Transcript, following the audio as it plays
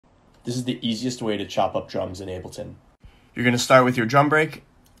This is the easiest way to chop up drums in Ableton. You're going to start with your drum break,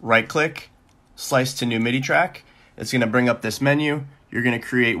 right-click, slice to new MIDI track. It's going to bring up this menu. You're going to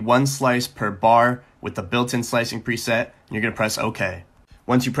create one slice per bar with the built-in slicing preset, and you're going to press OK.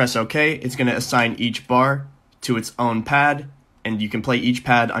 Once you press OK, it's going to assign each bar to its own pad, and you can play each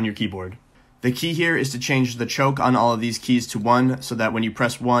pad on your keyboard. The key here is to change the choke on all of these keys to 1 so that when you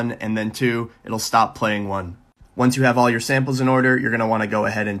press 1 and then 2, it'll stop playing 1. Once you have all your samples in order, you're going to want to go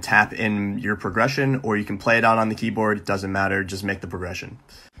ahead and tap in your progression, or you can play it out on the keyboard. It doesn't matter, just make the progression.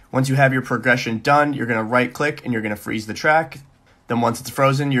 Once you have your progression done, you're going to right-click and you're going to freeze the track. Then once it's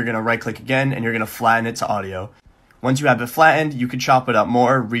frozen, you're going to right-click again and you're going to flatten it to audio. Once you have it flattened, you can chop it up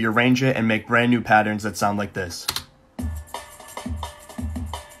more, rearrange it, and make brand new patterns that sound like this.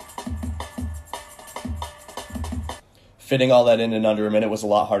 Fitting all that in under a minute was a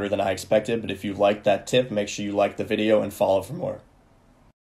lot harder than I expected, but if you liked that tip, make sure you like the video and follow for more.